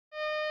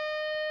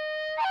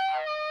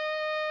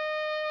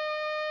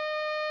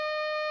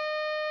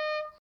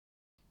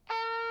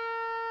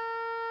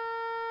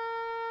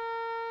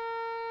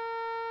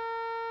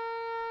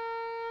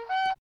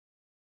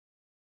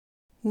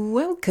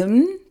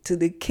Welcome to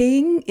the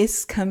King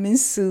is Coming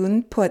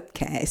Soon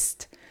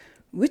podcast,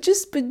 which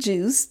is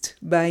produced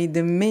by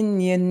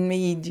Dominion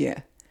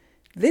Media.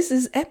 This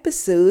is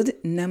episode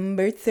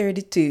number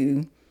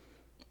 32.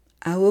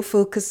 Our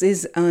focus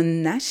is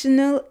on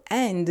national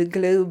and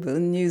global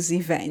news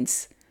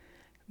events.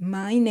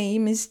 My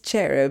name is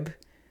Cherub.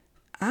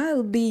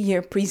 I'll be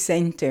your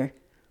presenter.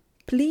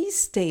 Please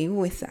stay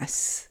with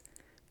us.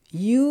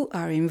 You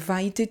are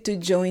invited to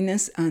join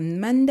us on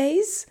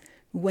Mondays,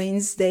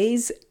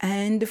 Wednesdays,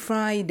 and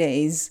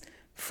Fridays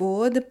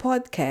for the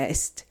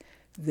podcast,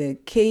 The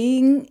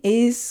King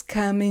is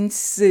Coming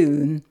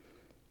Soon,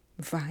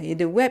 via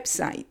the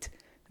website,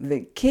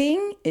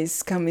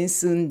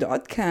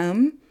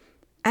 thekingiscomingsoon.com,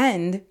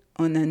 and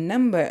on a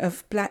number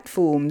of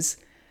platforms.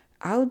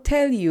 I'll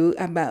tell you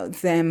about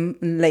them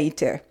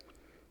later.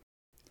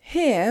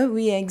 Here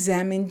we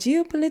examine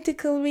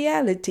geopolitical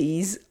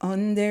realities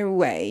on their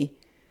way.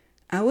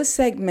 Our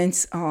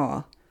segments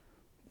are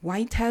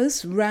White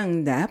House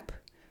Roundup,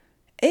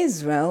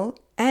 Israel,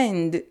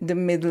 and the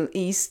Middle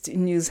East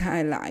news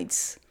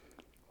highlights.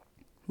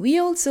 We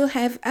also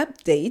have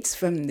updates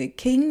from the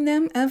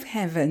Kingdom of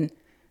Heaven,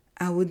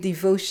 our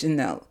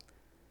devotional.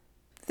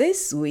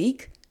 This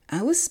week,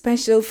 our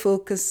special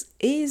focus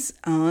is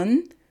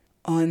on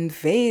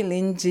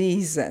Unveiling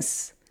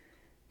Jesus.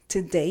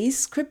 Today's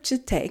scripture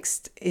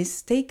text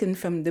is taken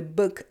from the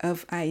book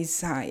of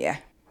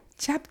Isaiah,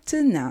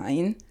 chapter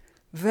 9,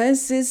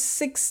 verses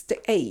 6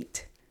 to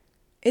 8.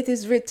 It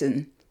is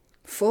written,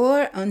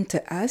 "For unto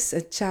us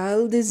a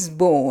child is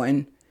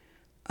born,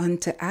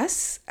 unto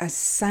us a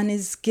son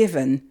is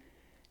given,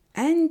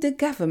 and the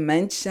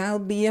government shall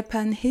be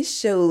upon his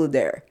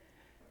shoulder,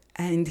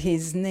 and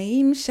his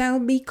name shall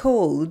be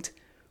called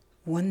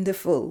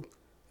Wonderful,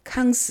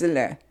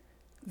 Counselor,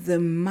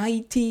 the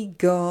Mighty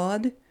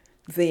God,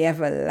 the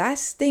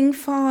Everlasting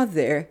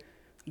Father,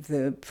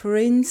 the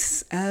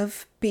Prince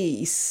of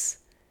Peace.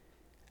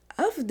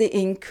 Of the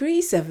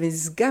increase of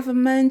his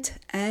government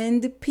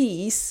and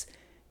peace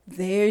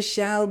there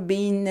shall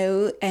be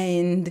no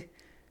end,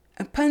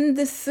 upon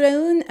the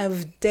throne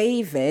of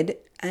David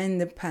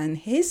and upon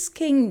his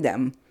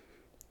kingdom,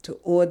 to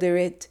order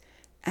it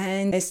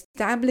and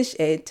establish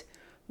it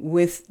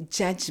with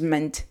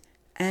judgment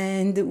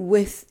and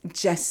with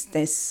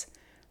justice,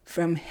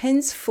 from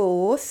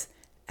henceforth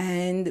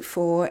and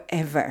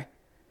forever.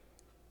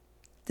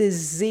 The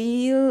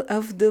zeal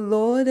of the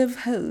Lord of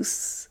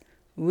hosts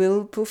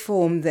will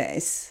perform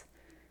this.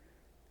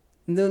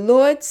 The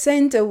Lord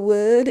sent a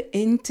word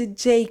into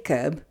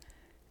Jacob,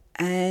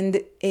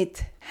 and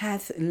it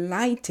hath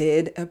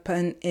lighted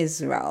upon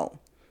Israel."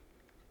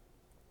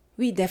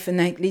 We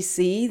definitely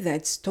see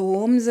that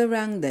storms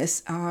around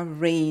us are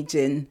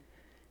raging.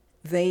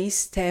 They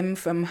stem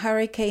from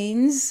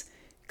hurricanes,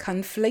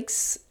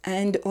 conflicts,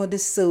 and other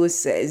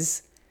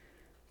sources.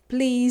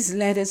 Please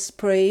let us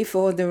pray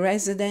for the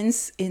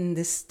residents in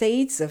the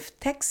states of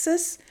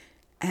Texas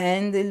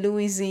and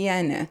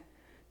Louisiana,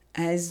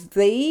 as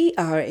they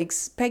are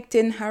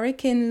expecting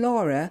Hurricane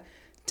Laura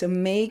to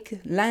make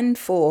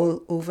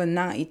landfall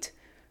overnight,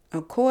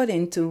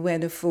 according to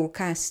weather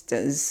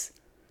forecasters.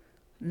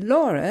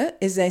 Laura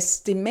is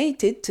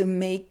estimated to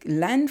make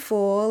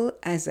landfall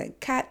as a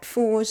Cat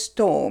 4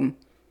 storm.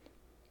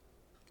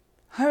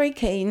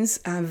 Hurricanes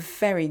are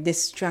very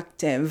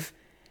destructive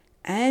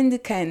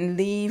and can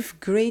leave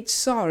great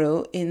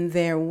sorrow in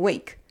their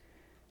wake,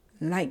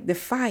 like the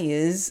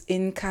fires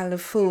in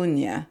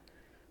California,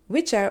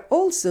 which are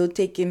also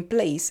taking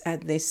place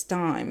at this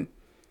time.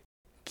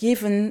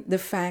 Given the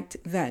fact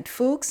that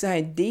folks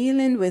are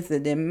dealing with the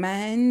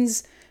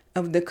demands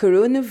of the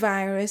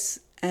coronavirus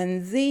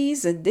and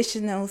these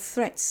additional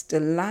threats to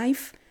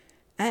life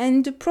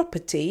and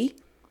property,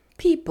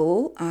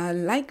 people are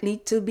likely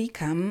to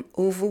become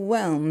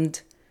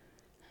overwhelmed.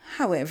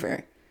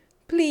 However,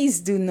 please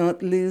do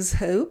not lose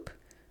hope.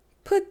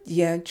 Put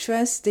your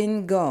trust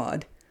in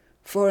God.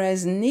 For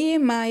as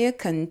Nehemiah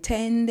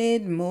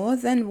contended more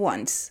than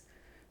once,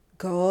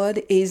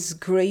 God is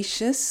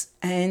gracious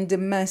and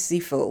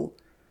merciful,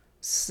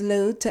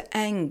 slow to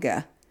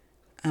anger,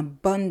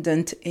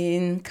 abundant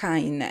in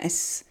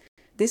kindness.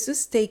 This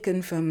was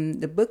taken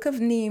from the book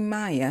of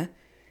Nehemiah,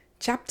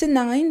 chapter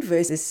 9,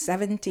 verses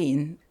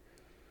 17.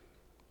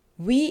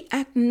 We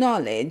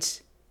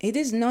acknowledge it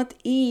is not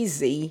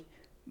easy,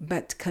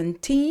 but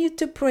continue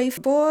to pray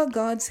for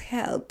God's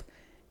help.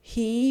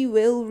 He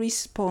will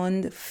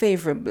respond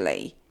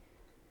favorably.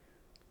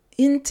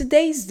 In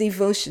today's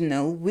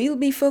devotional, we'll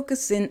be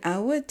focusing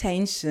our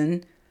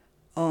attention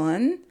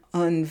on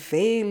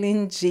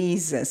Unveiling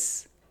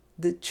Jesus,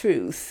 the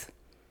truth.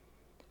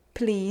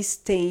 Please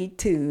stay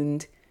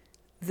tuned.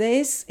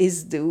 This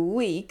is the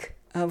week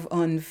of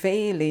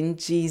Unveiling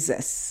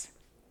Jesus.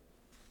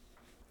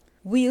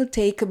 We'll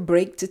take a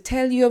break to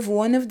tell you of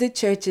one of the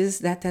churches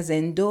that has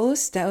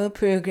endorsed our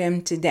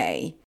program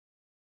today.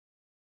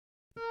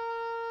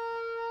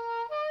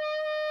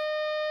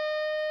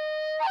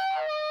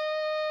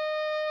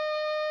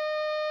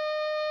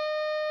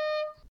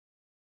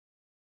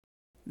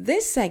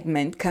 This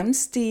segment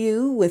comes to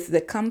you with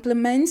the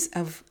compliments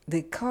of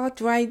the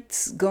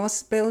Cartwright's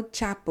Gospel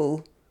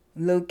Chapel,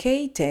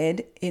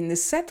 located in the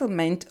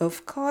settlement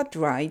of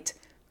Cartwright,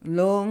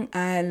 Long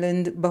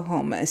Island,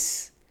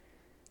 Bahamas.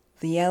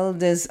 The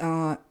elders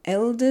are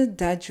Elder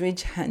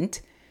Dudridge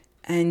Hunt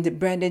and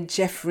Brother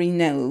Jeffrey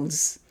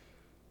Knowles.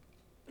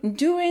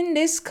 During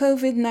this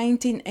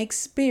COVID-19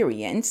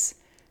 experience,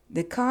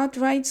 the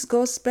Cartwright's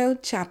Gospel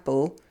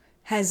Chapel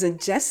has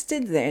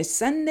adjusted their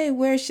Sunday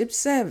worship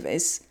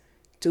service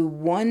to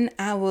 1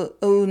 hour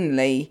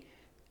only,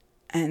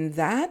 and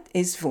that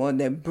is for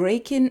the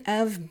breaking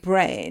of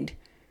bread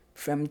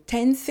from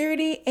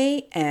 10:30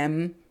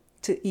 a.m.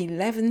 to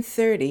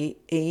 11:30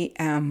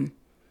 a.m.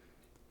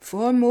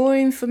 For more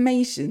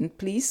information,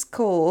 please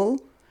call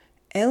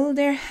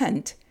Elder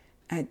Hunt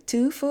at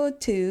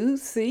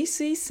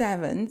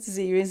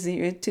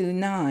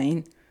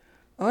 242-337-0029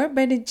 or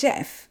Brother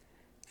Jeff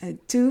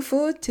at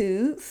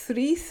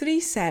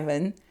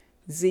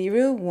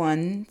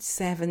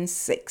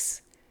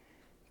 242-337-0176.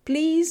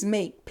 Please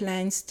make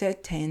plans to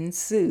attend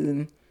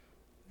soon.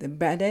 The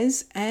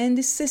brothers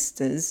and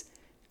sisters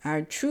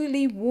are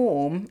truly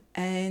warm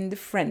and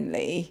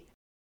friendly.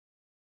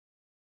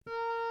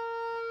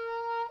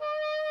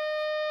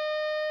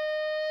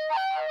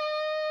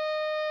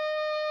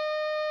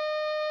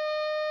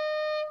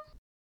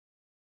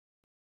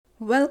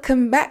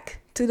 Welcome back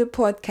to the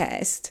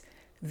podcast.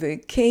 The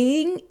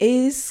King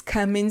is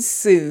coming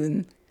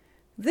soon.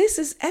 This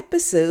is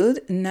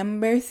episode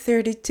number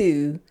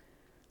 32.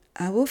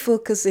 Our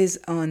focus is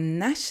on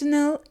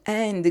national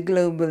and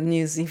global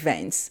news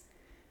events.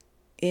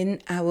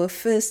 In our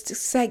first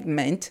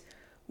segment,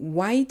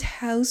 White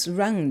House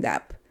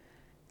Roundup.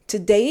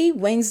 Today,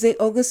 Wednesday,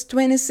 August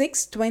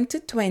 26,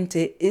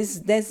 2020, is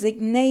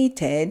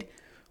designated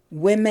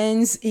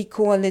Women's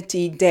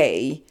Equality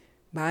Day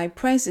by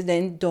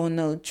President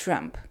Donald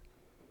Trump.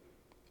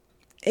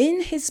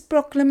 In his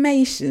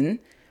proclamation,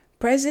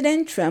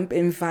 President Trump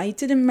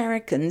invited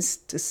Americans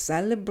to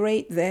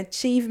celebrate the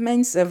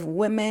achievements of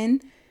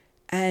women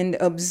and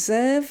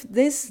observe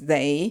this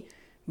day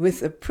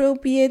with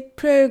appropriate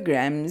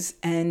programs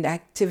and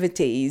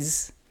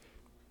activities.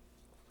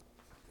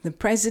 The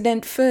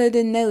president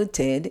further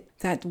noted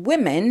that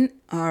women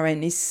are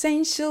an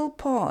essential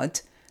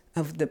part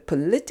of the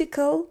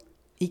political,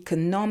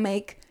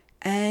 economic,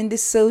 and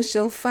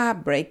social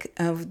fabric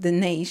of the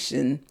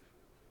nation.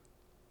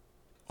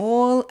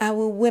 All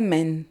our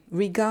women,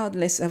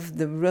 regardless of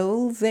the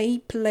role they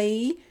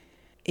play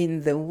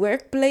in the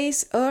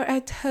workplace or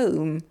at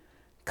home,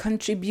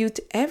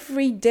 contribute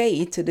every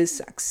day to the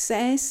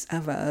success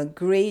of our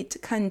great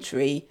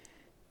country,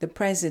 the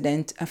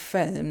president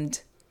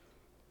affirmed.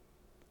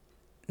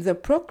 The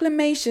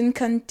proclamation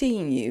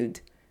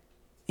continued.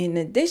 In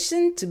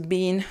addition to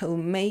being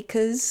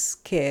homemakers,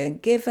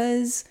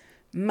 caregivers,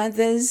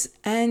 mothers,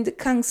 and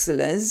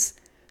counselors,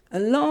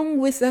 along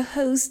with a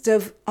host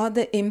of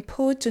other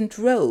important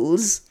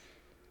roles,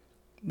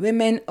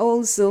 women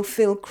also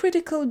fill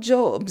critical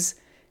jobs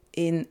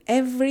in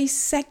every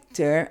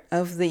sector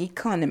of the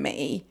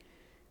economy,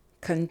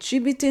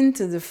 contributing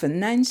to the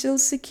financial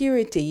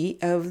security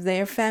of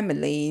their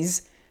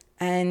families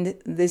and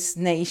this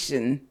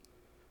nation.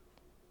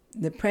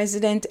 The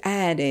president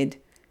added,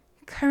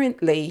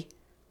 currently,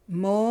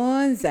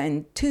 more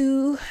than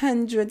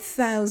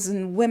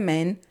 200,000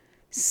 women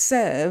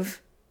serve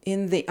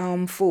in the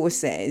armed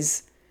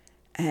forces,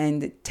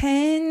 and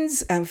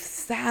tens of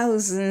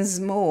thousands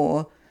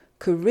more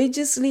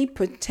courageously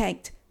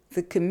protect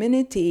the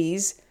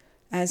communities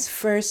as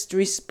first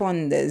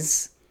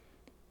responders.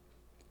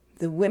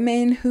 The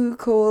women who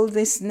call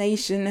this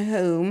nation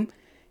home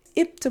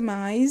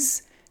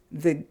epitomize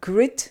the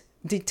grit,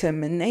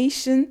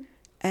 determination,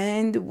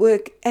 and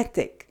work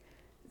ethic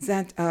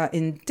that are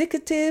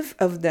indicative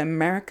of the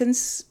American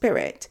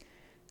spirit,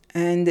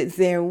 and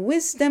their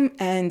wisdom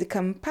and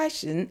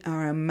compassion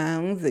are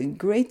among the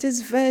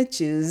greatest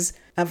virtues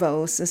of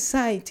our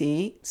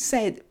society,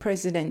 said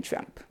President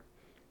Trump.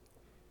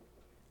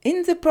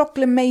 In the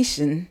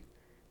proclamation,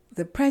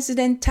 the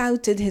president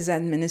touted his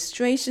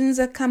administration's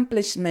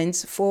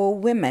accomplishments for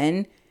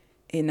women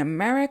in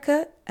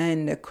America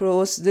and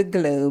across the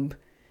globe,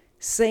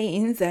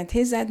 saying that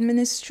his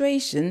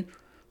administration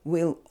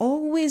will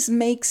always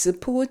make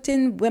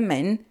supporting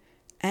women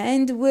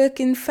and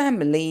working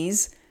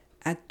families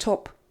a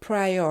top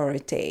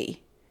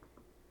priority.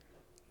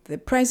 The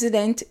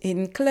president,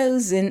 in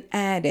closing,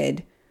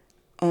 added,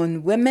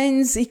 on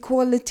Women's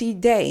Equality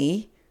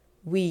Day,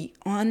 we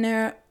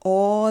honor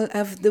all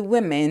of the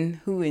women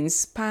who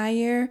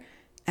inspire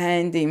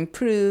and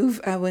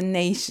improve our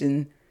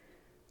nation.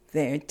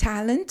 Their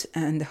talent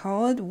and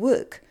hard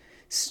work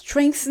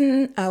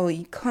strengthen our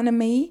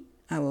economy,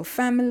 our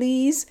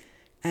families,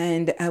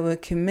 and our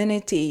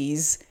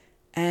communities,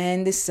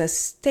 and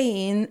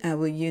sustain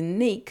our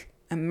unique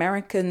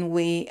American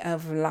way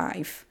of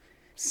life,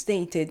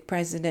 stated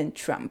President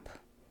Trump.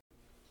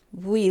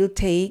 We'll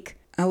take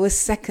our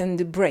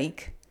second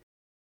break.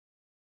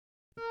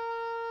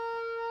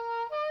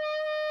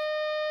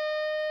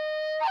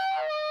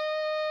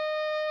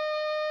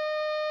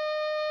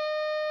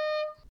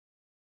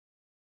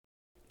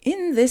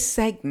 In this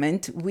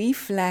segment, we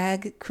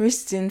flag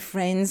Christian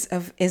Friends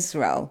of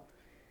Israel,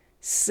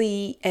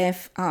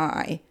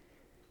 CFI.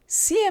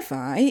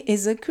 CFI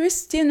is a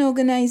Christian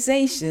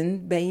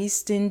organization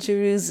based in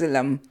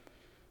Jerusalem.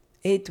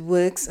 It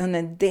works on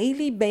a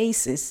daily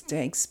basis to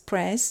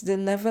express the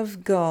love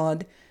of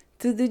God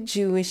to the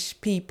Jewish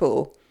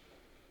people.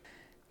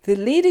 The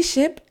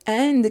leadership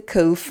and the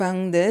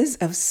co-founders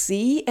of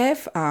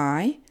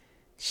CFI,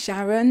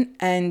 Sharon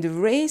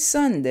and Ray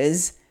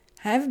Saunders,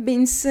 have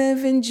been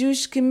serving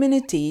Jewish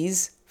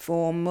communities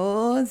for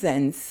more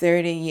than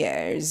 30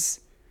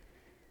 years.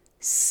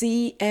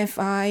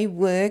 CFI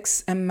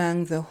works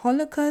among the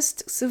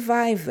Holocaust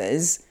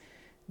survivors,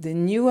 the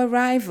new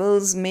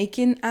arrivals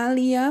making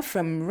Aliyah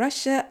from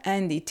Russia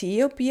and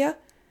Ethiopia,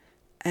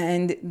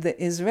 and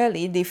the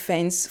Israeli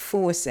Defense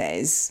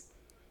Forces.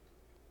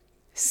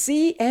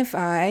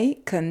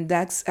 CFI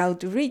conducts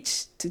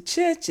outreach to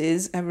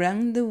churches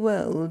around the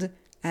world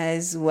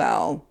as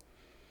well.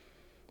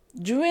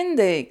 During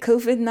the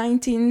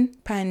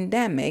COVID-19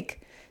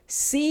 pandemic,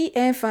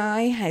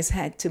 CFI has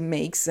had to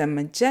make some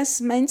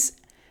adjustments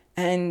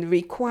and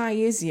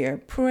requires your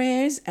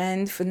prayers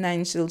and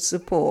financial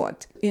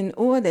support in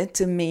order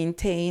to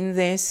maintain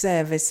their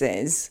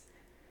services.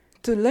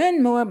 To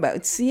learn more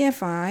about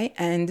CFI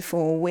and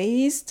for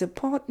ways to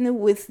partner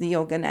with the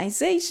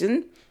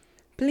organization,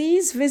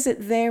 please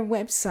visit their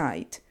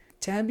website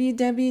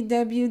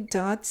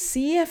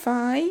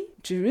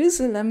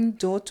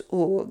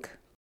www.cfijerusalem.org.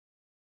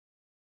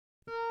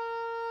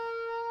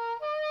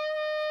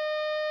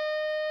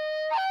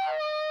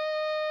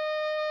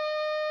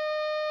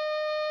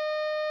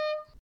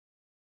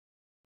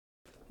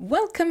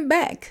 Welcome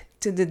back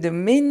to the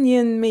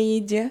Dominion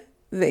Media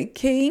The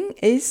King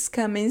is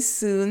Coming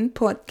Soon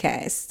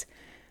podcast.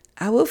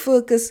 Our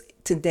focus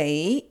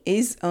today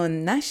is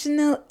on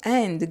national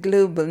and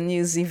global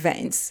news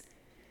events.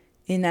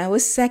 In our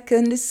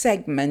second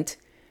segment,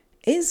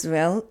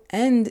 Israel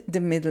and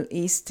the Middle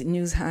East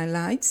news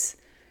highlights.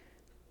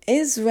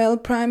 Israel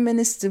Prime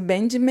Minister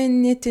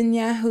Benjamin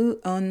Netanyahu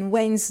on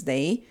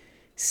Wednesday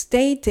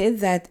stated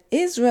that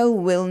Israel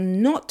will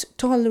not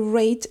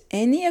tolerate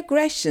any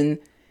aggression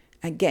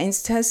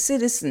against her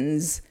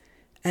citizens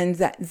and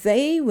that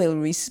they will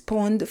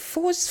respond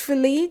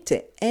forcefully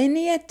to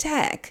any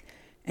attack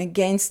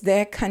against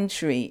their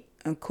country,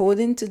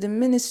 according to the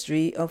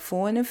Ministry of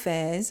Foreign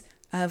Affairs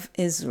of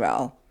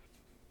Israel.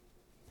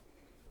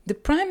 The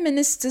Prime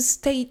Minister's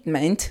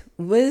statement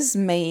was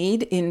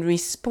made in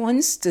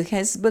response to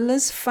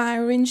Hezbollah's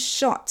firing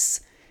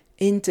shots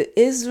into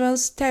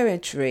Israel's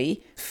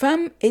territory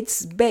from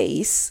its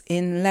base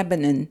in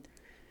Lebanon.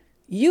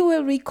 You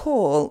will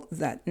recall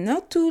that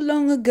not too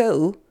long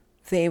ago,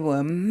 there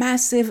were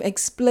massive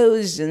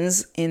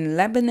explosions in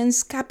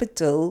Lebanon's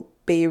capital,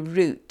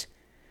 Beirut.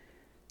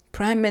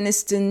 Prime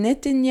Minister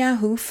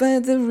Netanyahu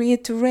further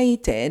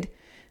reiterated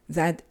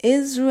that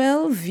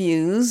Israel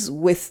views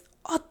with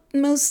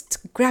utmost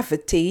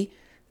gravity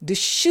the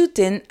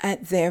shooting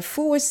at their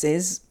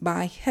forces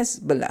by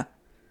Hezbollah.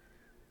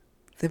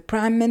 The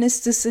Prime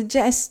Minister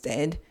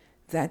suggested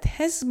that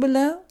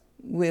Hezbollah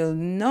will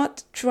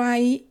not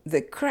try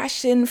the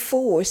crushing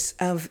force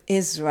of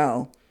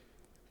Israel.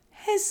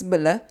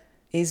 Hezbollah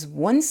is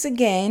once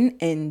again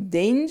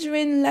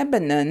endangering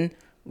Lebanon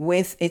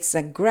with its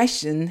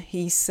aggression,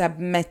 he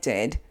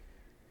submitted.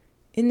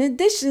 In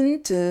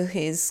addition to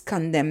his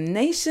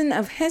condemnation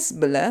of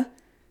Hezbollah,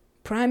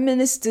 Prime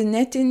Minister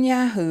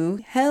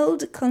Netanyahu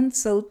held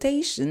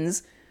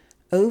consultations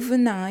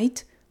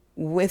overnight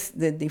with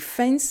the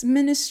Defense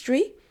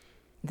Ministry,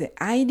 the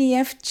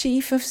IDF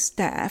Chief of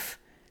Staff,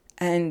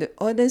 and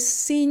other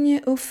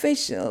senior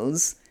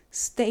officials,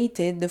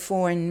 stated the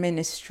Foreign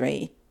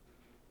Ministry.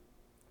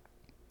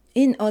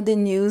 In other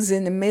news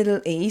in the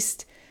Middle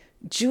East,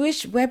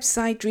 Jewish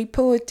website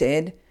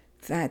reported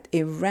that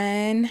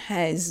Iran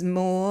has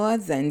more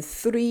than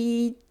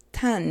 3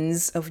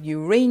 tons of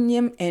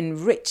uranium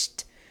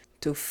enriched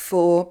to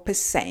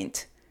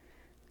 4%,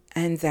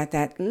 and that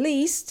at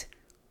least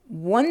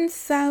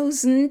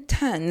 1,000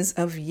 tons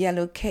of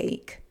yellow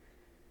cake.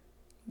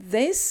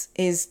 This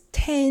is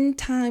 10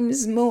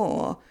 times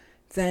more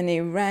than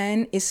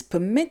Iran is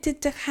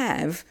permitted to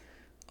have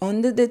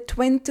under the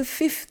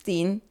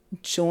 2015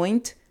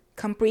 Joint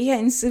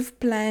Comprehensive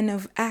Plan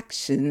of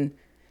Action,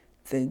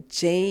 the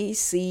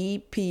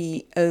JCPOA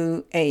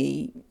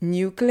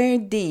nuclear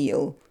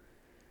deal.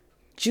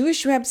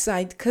 Jewish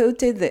website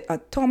quoted the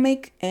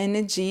Atomic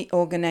Energy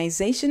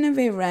Organization of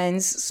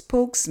Iran's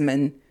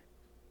spokesman.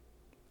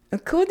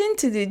 According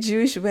to the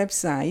Jewish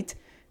website,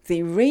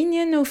 the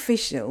Iranian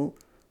official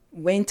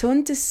went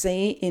on to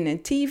say in a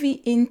TV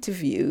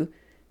interview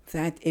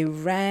that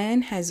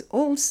Iran has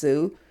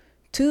also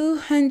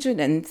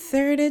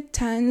 230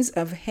 tons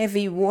of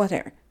heavy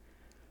water,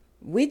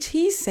 which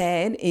he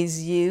said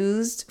is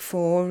used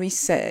for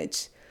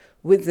research,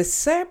 with the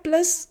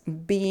surplus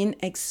being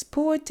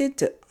exported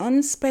to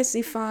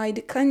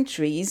unspecified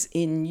countries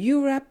in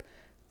Europe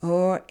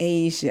or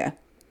Asia.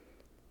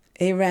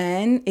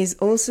 Iran is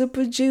also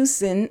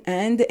producing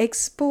and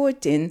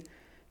exporting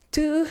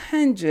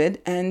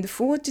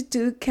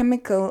 242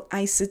 chemical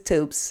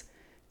isotopes,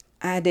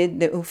 added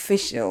the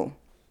official.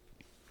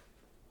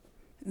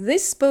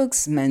 This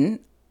spokesman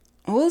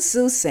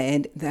also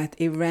said that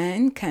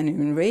Iran can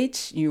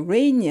enrich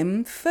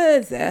uranium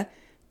further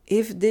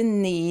if the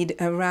need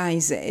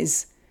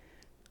arises.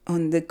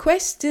 On the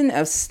question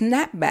of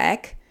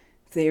snapback,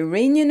 the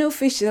Iranian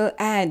official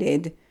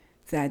added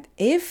that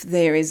if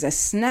there is a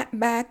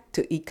snapback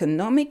to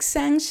economic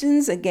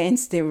sanctions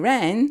against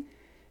Iran,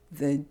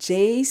 the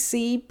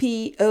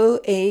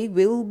JCPOA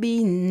will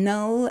be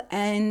null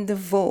and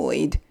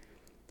void.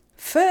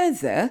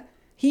 Further,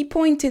 he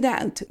pointed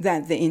out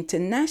that the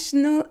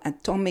International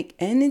Atomic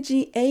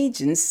Energy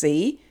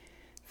Agency,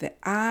 the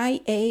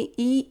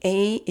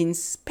IAEA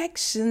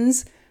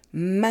inspections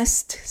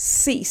must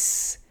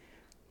cease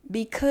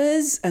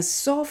because a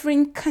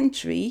sovereign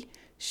country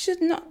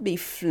should not be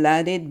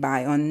flooded by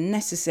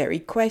unnecessary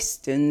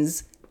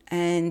questions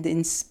and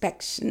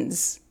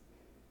inspections.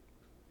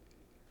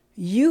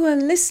 You are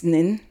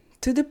listening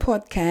to the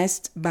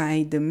podcast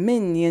by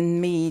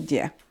Dominion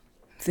Media.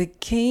 The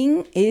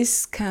King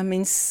is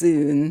coming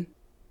soon.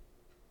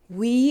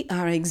 We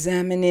are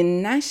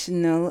examining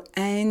national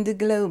and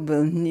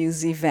global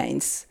news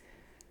events.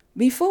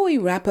 Before we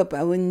wrap up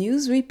our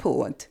news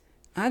report,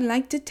 I'd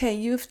like to tell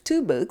you of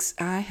 2 books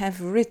I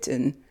have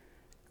written.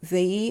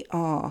 They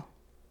are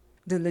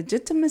The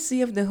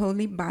Legitimacy of the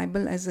Holy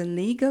Bible as a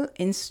Legal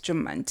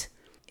Instrument.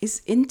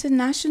 Is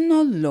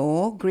international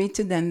law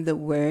greater than the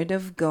Word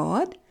of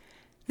God?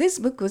 This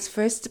book was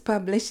first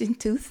published in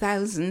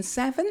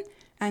 2007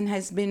 and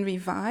has been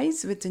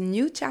revised with a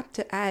new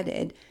chapter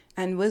added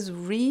and was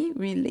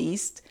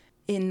re-released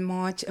in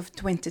March of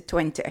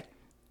 2020.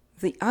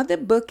 The other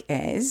book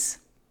is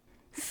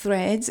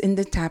Threads in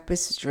the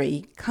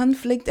Tapestry,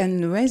 Conflict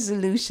and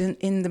Resolution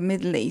in the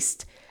Middle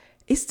East.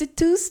 Is the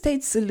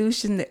 2-state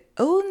solution the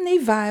only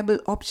viable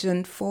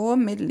option for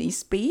Middle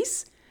East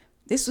peace?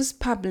 This was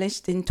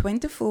published in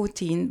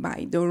 2014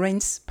 by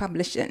Dorrance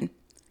Publishing.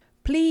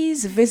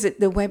 Please visit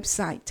the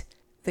website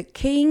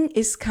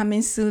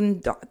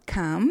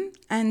thekingiscomingsoon.com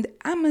and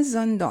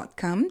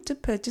amazon.com to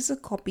purchase a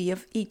copy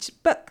of each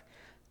book.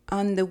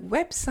 On the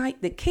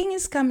website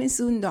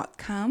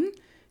thekingiscomingsoon.com,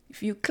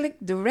 if you click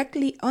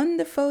directly on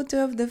the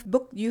photo of the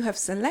book you have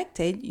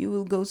selected, you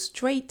will go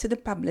straight to the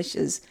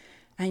publishers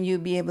and you'll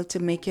be able to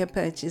make your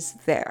purchase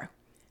there.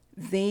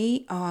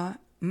 They are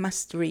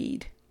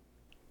must-read.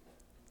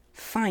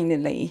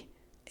 Finally,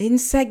 in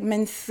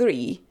segment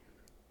 3,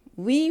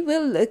 we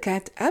will look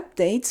at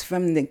updates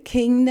from the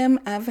Kingdom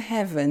of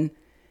Heaven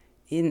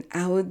in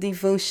our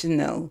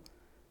devotional.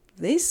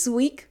 This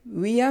week,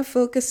 we are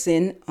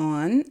focusing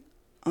on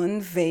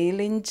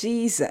Unveiling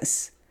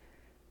Jesus.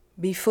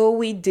 Before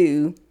we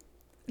do,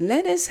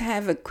 let us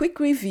have a quick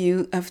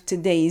review of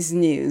today's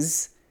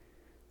news.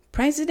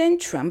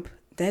 President Trump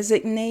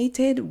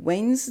designated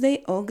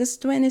Wednesday,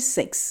 August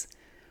 26,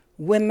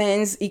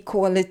 Women's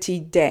Equality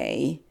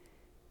Day.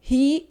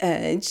 He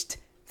urged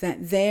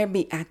that there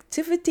be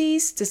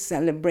activities to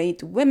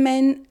celebrate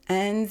women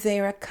and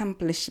their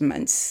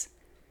accomplishments.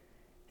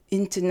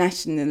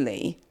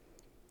 Internationally,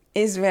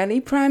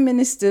 Israeli Prime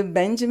Minister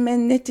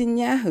Benjamin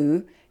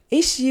Netanyahu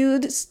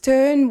issued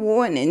stern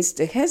warnings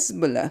to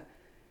Hezbollah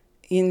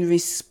in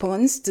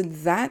response to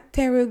that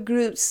terror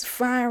group's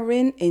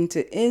firing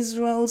into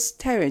Israel's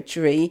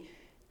territory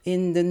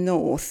in the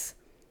north.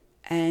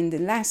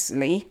 And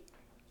lastly,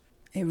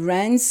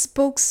 Iran's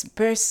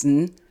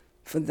spokesperson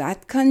for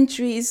that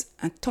country's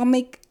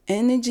atomic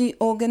energy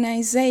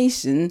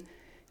organization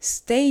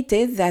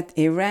stated that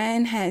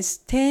Iran has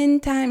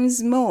 10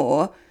 times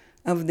more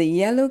of the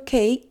yellow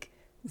cake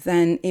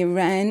than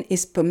Iran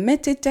is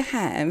permitted to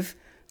have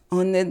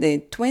under the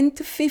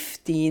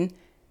 2015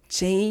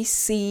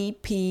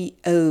 JCPOA.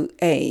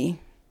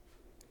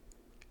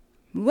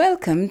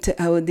 Welcome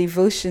to our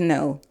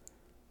devotional.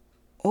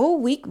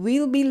 All week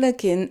we'll be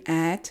looking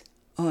at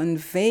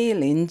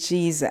Unveiling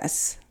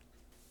Jesus.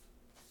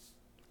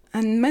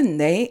 On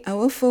Monday,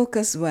 our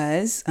focus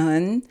was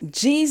on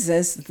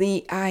Jesus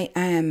the I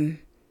Am.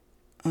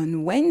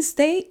 On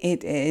Wednesday,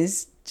 it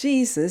is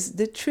Jesus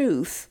the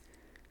Truth.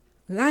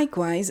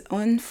 Likewise,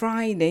 on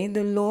Friday,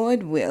 the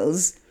Lord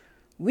wills,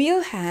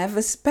 we'll have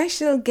a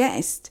special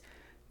guest,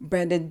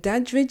 Brother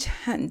Doddridge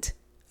Hunt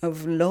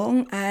of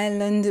Long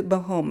Island,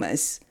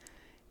 Bahamas.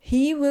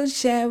 He will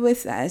share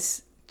with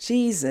us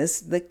Jesus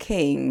the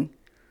King.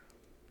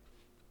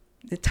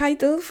 The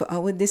title for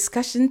our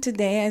discussion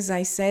today, as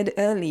I said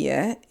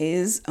earlier,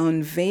 is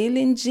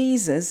Unveiling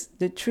Jesus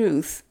the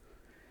Truth.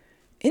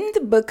 In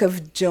the book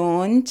of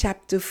John,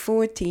 chapter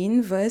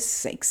 14, verse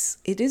 6,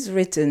 it is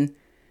written,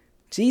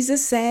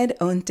 Jesus said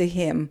unto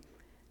him,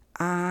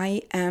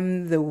 I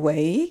am the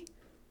way,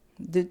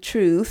 the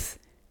truth,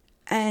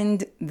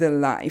 and the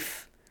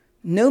life.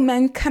 No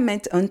man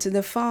cometh unto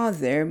the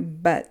Father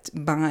but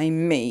by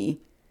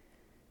me.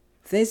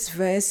 This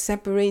verse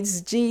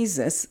separates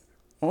Jesus,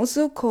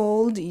 also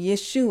called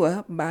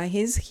Yeshua by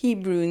his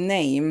Hebrew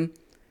name,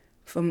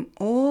 from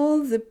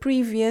all the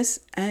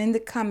previous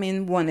and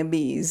coming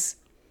wannabes.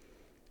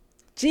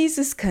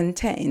 Jesus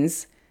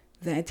contends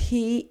that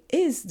he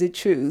is the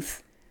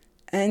truth,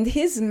 and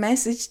his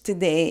message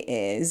today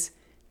is,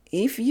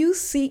 if you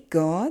seek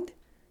God,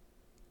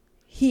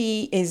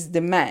 he is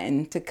the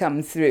man to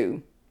come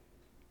through.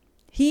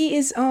 He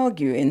is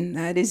arguing,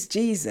 that is,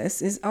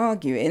 Jesus is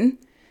arguing,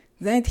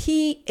 that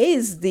he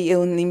is the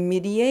only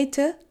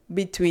mediator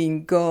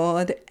between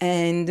God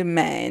and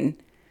man.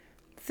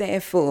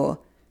 Therefore,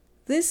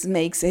 this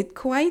makes it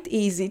quite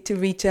easy to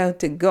reach out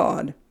to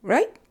God,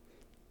 right?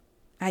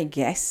 I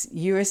guess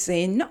you're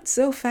saying not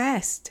so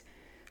fast,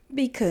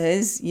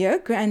 because your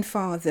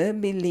grandfather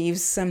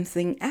believes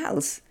something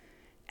else,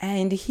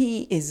 and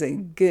he is a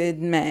good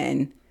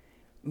man.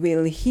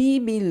 Will he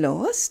be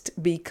lost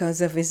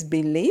because of his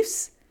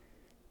beliefs?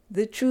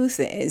 The truth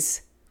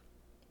is,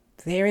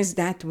 there is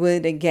that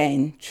word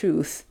again,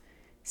 truth.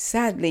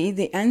 Sadly,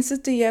 the answer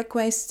to your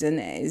question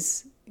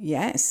is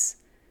yes.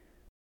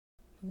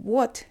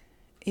 What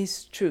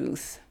is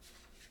truth?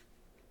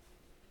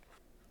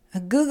 A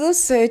Google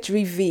search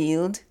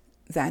revealed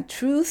that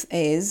truth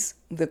is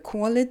the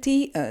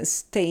quality or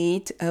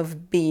state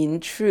of being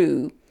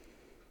true.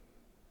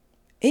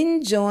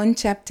 In John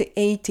chapter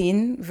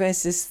 18,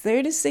 verses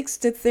 36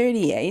 to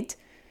 38,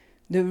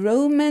 the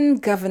Roman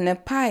governor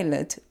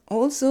Pilate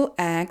also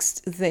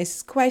asked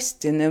this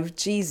question of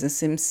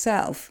Jesus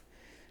himself.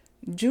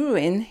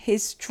 During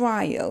his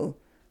trial,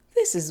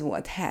 this is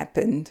what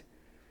happened.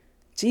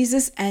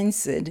 Jesus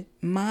answered,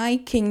 "My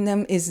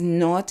kingdom is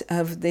not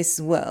of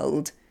this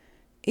world.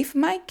 If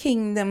my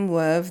kingdom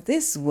were of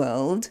this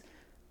world,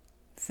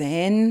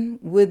 then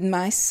would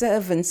my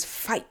servants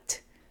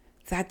fight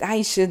that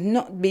I should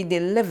not be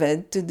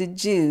delivered to the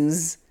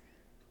Jews.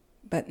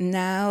 But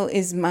now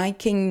is my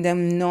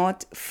kingdom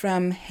not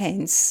from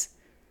hence."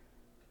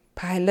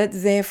 Pilate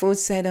therefore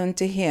said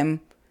unto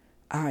him,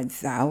 "Art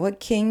thou a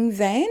king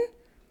then?"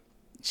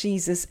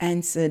 Jesus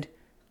answered,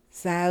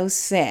 "Thou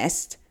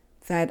sayest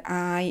that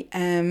I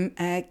am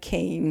a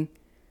king.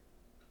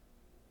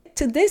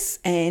 To this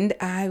end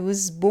I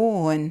was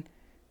born,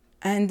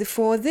 and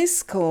for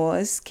this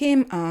cause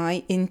came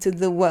I into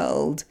the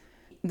world,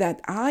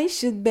 that I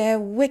should bear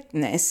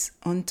witness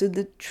unto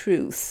the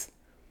truth.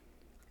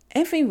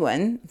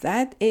 Everyone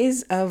that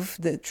is of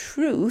the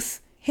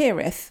truth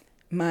heareth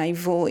my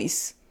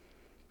voice."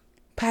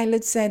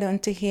 Pilate said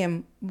unto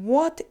him,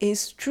 "What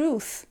is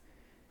truth?"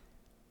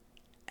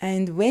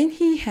 And when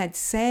he had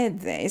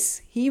said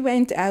this, he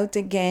went out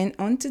again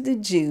unto the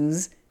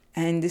Jews,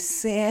 and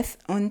saith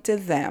unto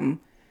them,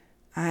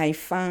 "I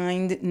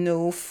find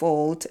no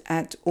fault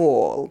at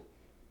all."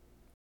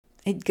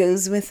 It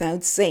goes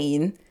without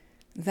saying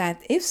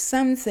that if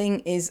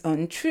something is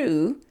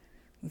untrue,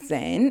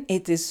 then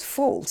it is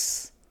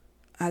false,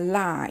 a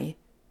lie,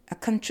 a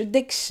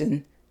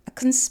contradiction, a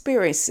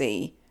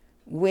conspiracy,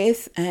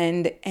 with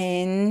an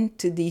end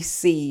to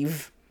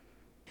deceive.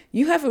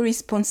 You have a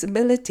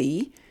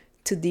responsibility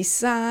to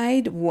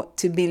decide what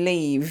to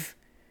believe.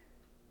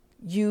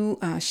 You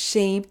are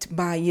shaped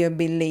by your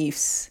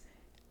beliefs,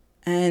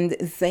 and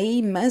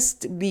they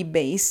must be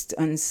based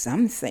on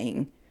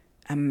something: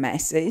 a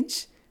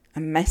message, a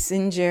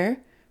messenger,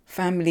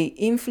 family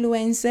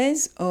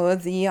influences, or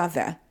the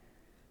other.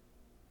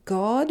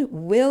 God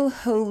will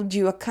hold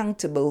you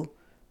accountable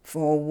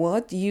for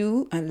what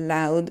you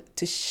allowed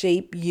to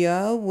shape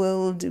your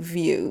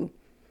worldview,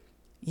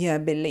 your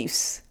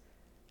beliefs.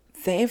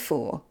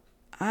 Therefore,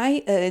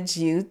 I urge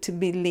you to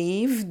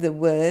believe the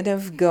Word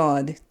of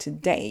God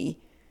today,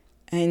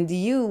 and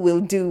you will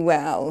do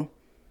well.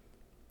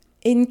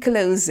 In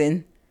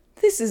closing,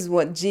 this is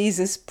what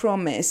Jesus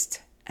promised,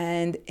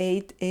 and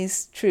it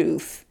is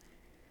truth.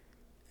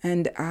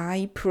 "And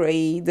I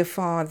pray the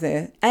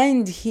Father,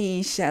 and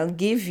he shall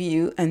give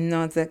you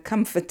another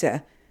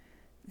Comforter,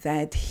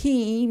 that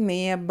he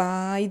may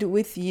abide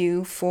with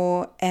you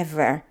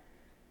forever,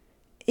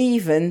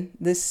 even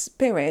the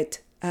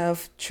Spirit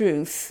of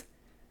truth,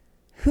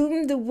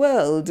 whom the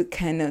world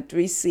cannot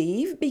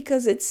receive,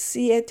 because it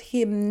seeth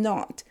him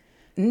not,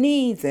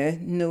 neither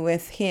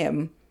knoweth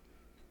him.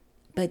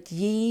 But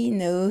ye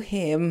know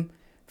him,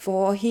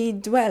 for he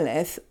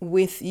dwelleth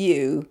with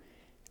you,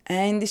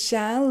 and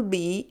shall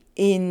be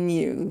in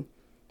you.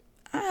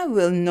 I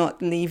will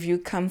not leave you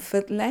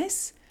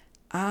comfortless.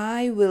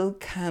 I will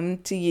come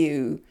to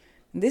you."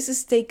 This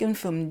is taken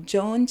from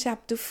John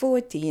chapter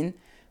 14,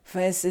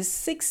 verses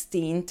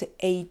 16 to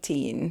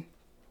 18.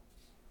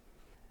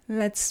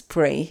 Let's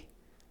pray.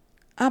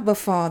 Abba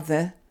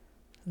Father,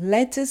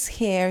 let us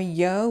hear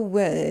your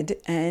word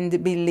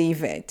and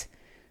believe it,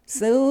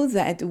 so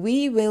that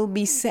we will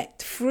be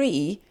set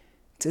free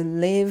to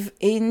live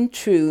in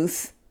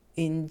truth.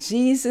 In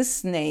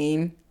Jesus'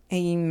 name,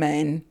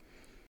 amen.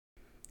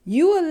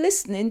 You are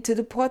listening to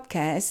the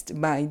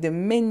podcast by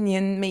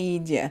Dominion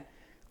Media.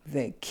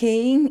 The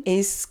King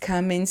is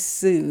coming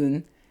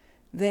soon.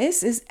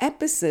 This is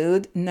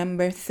episode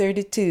number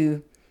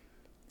 32.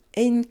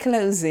 In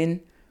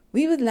closing,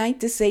 we would like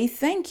to say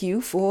thank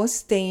you for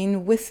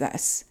staying with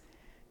us.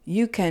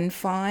 You can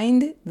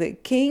find the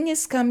King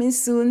is Coming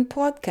Soon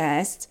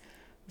podcast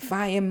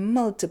via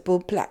multiple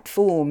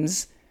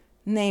platforms.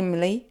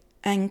 namely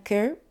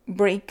Anchor,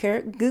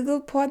 Breaker,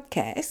 Google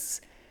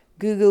Podcasts,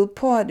 Google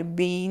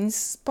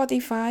Podbeans,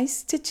 Spotify,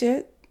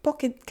 Stitcher,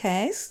 Pocket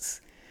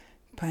Casts,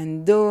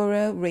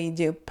 Pandora,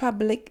 Radio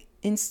Public,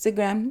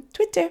 Instagram,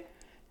 Twitter,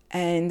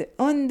 and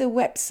on the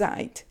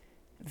website,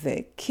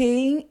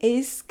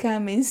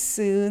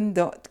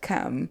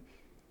 thekingiscomingsoon.com.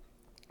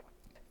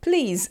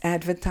 Please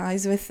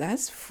advertise with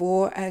us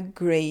for a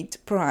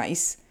great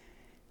price.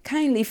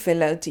 Kindly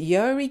fill out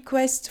your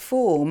request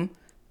form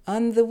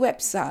on the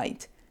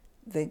website,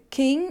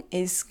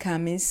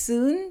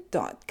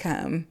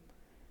 thekingiscomingsoon.com.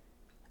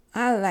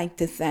 I'd like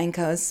to thank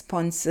our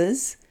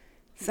sponsors.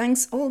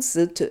 Thanks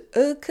also to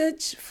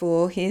Urkuch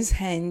for his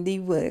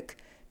handiwork,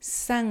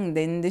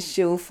 sounding the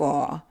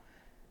shofar.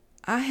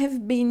 I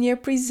have been your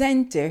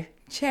presenter,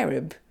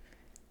 Cherub.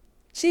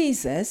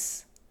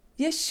 Jesus,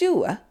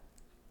 Yeshua,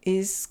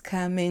 is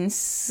coming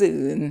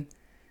soon.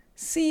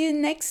 See you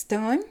next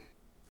time.